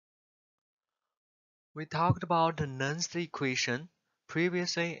We talked about the Nernst equation.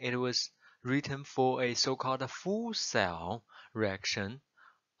 Previously, it was written for a so-called full cell reaction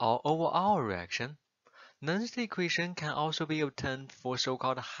or overall reaction. Nernst equation can also be obtained for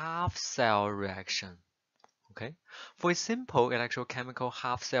so-called half cell reaction. Okay, for a simple electrochemical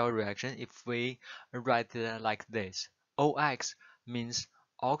half cell reaction, if we write it like this, OX means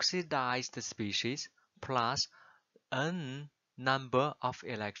oxidized species plus n number of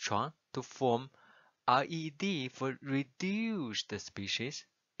electrons to form RED for reduced species.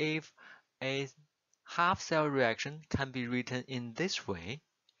 If a half-cell reaction can be written in this way,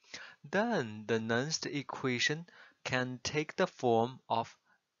 then the Nernst equation can take the form of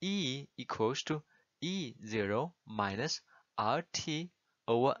E equals to E0 minus RT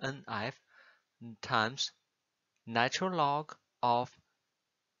over NF times natural log of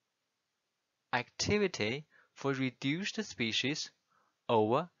activity for reduced species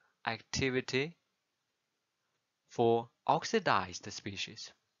over activity for oxidized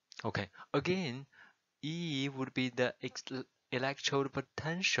species. Okay, again, E would be the electrode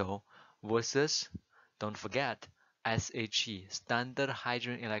potential versus, don't forget, SHE, standard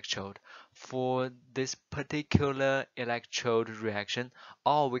hydrogen electrode. For this particular electrode reaction,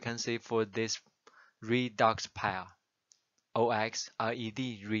 or we can say for this redox pair, OX RED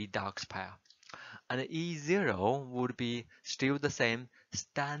redox pair. And E0 would be still the same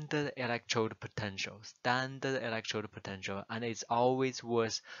standard electrode potential, and it's always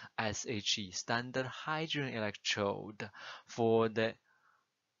was SHE, standard hydrogen electrode for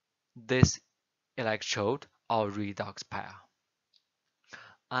this electrode or redox pair.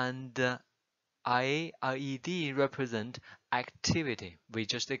 And IRED represent activity. We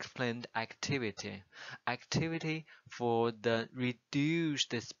just explained activity. Activity for the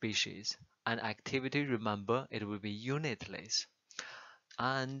reduced species. And activity, remember, it will be unitless.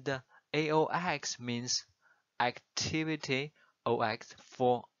 And AOX means activity OX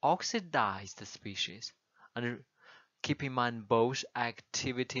for oxidized species. And keep in mind both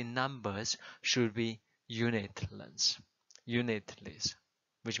activity numbers should be unitless,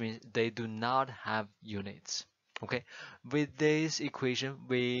 which means they do not have units. Okay, with this equation,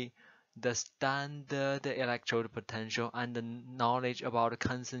 the standard electrode potential and the knowledge about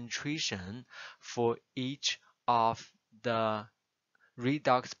concentration for each of the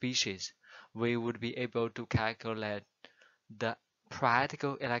redox species, we would be able to calculate the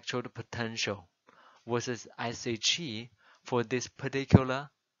practical electrode potential versus SHE for this particular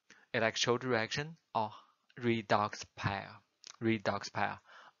electrode reaction or redox pair.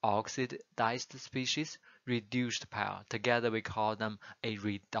 Oxidized species, reduced pair. Together we call them a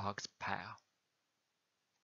redox pair.